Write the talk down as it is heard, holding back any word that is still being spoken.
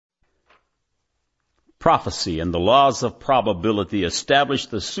Prophecy and the laws of probability establish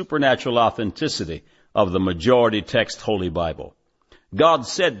the supernatural authenticity of the majority text Holy Bible. God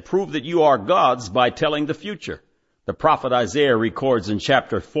said, "Prove that you are God's by telling the future." The prophet Isaiah records in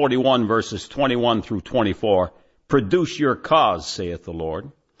chapter 41, verses 21 through 24, "Produce your cause, saith the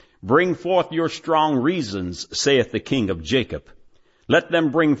Lord. Bring forth your strong reasons, saith the King of Jacob. Let them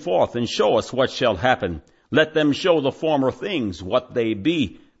bring forth and show us what shall happen. Let them show the former things, what they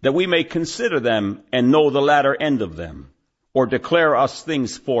be, that we may consider them and know the latter end of them, or declare us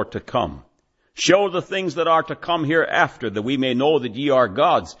things for to come. Show the things that are to come hereafter, that we may know that ye are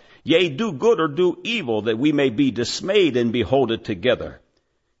gods. Yea, do good or do evil, that we may be dismayed and behold it together.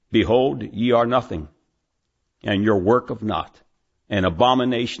 Behold, ye are nothing, and your work of naught. An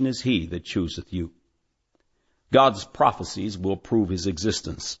abomination is he that chooseth you." God's prophecies will prove his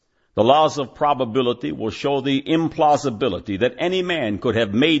existence. The laws of probability will show the implausibility that any man could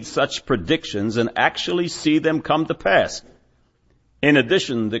have made such predictions and actually see them come to pass. In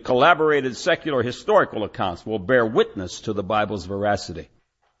addition, the collaborated secular historical accounts will bear witness to the Bible's veracity.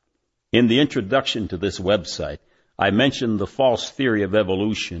 In the introduction to this website, I mentioned the false theory of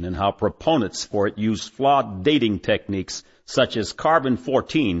evolution and how proponents for it use flawed dating techniques such as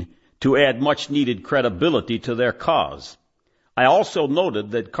carbon-14 to add much-needed credibility to their cause. I also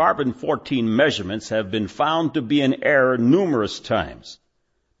noted that carbon-14 measurements have been found to be in error numerous times.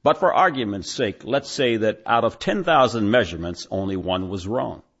 But for argument's sake, let's say that out of 10,000 measurements, only one was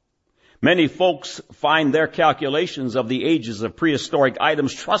wrong. Many folks find their calculations of the ages of prehistoric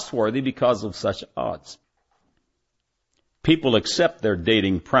items trustworthy because of such odds. People accept their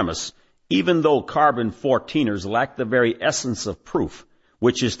dating premise, even though carbon-14ers lack the very essence of proof,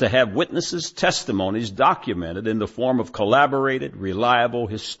 which is to have witnesses' testimonies documented in the form of collaborated, reliable,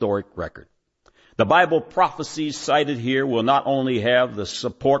 historic record. The Bible prophecies cited here will not only have the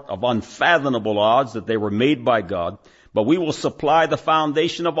support of unfathomable odds that they were made by God, but we will supply the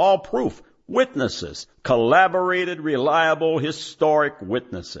foundation of all proof, witnesses, collaborated, reliable, historic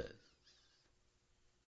witnesses.